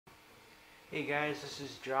Hey guys, this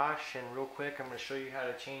is Josh, and real quick I'm going to show you how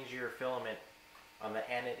to change your filament on the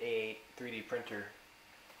Anet A8 3D printer.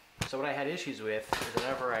 So what I had issues with is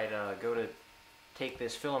whenever I'd go to take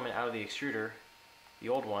this filament out of the extruder, the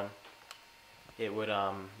old one, it would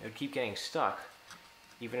keep getting stuck.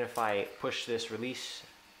 Even if I pushed this release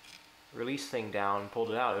thing down and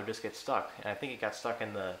pulled it out, it would just get stuck. And I think it got stuck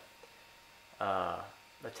in the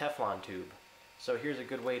Teflon tube. So here's a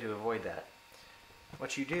good way to avoid that.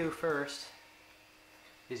 What you do first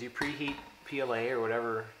is you preheat PLA or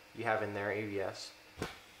whatever you have in there, ABS.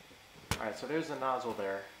 Alright, so there's the nozzle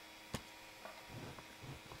there.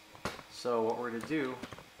 So what we're going to do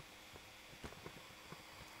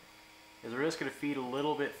is we're just going to feed a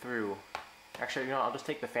little bit through. Actually, you know, I'll just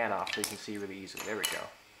take the fan off so you can see really easily. There we go.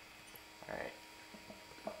 Alright.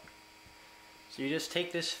 So you just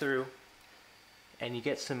take this through and you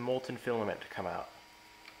get some molten filament to come out.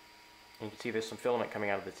 And you can see there's some filament coming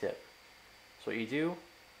out of the tip. So what you do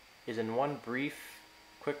is in one brief,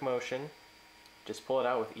 quick motion, just pull it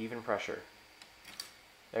out with even pressure.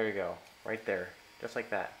 There you go, right there, just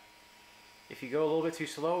like that. If you go a little bit too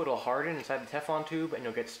slow, it'll harden inside the Teflon tube and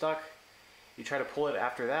you'll get stuck. You try to pull it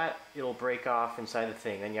after that, it'll break off inside the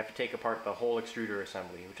thing. Then you have to take apart the whole extruder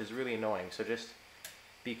assembly, which is really annoying. So just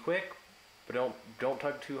be quick, but don't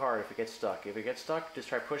tug too hard if it gets stuck. If it gets stuck, just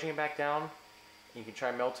try pushing it back down. You can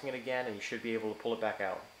try melting it again and you should be able to pull it back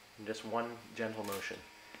out in just one gentle motion.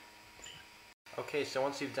 Okay, so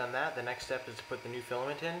once you've done that, the next step is to put the new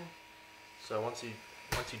filament in. So once you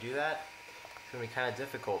do that, it's going to be kind of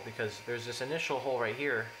difficult because there's this initial hole right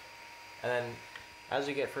here, and then as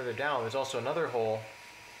you get further down, there's also another hole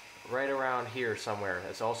right around here somewhere.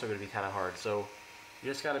 That's also going to be kind of hard. So you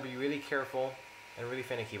just got to be really careful and really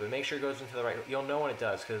finicky, but make sure it goes into the right. You'll know when it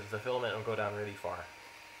does because the filament will go down really far.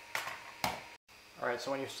 Alright,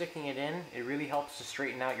 so when you're sticking it in, it really helps to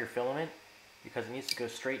straighten out your filament because it needs to go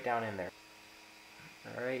straight down in there.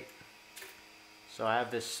 Alright, so I have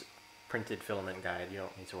this printed filament guide. You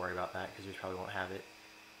don't need to worry about that because you probably won't have it.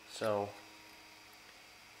 So,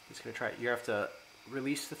 just going to try it. You have to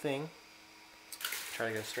release the thing, try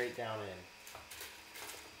to go straight down in.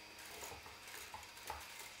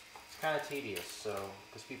 It's kind of tedious, so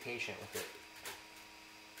just be patient with it.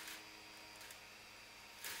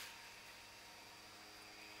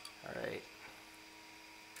 Alright.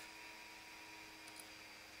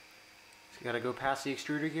 So you gotta go past the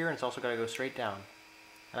extruder here, and it's also gotta go straight down.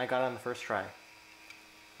 And I got it on the first try.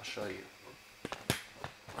 I'll show you.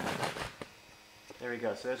 There we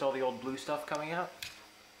go. So there's all the old blue stuff coming out.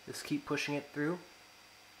 Just keep pushing it through.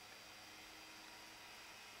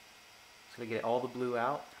 Just gonna get all the blue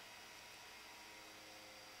out.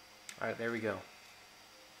 Alright, there we go.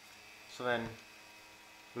 So then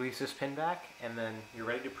release this pin back, and then you're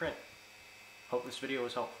ready to print. Hope this video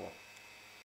was helpful.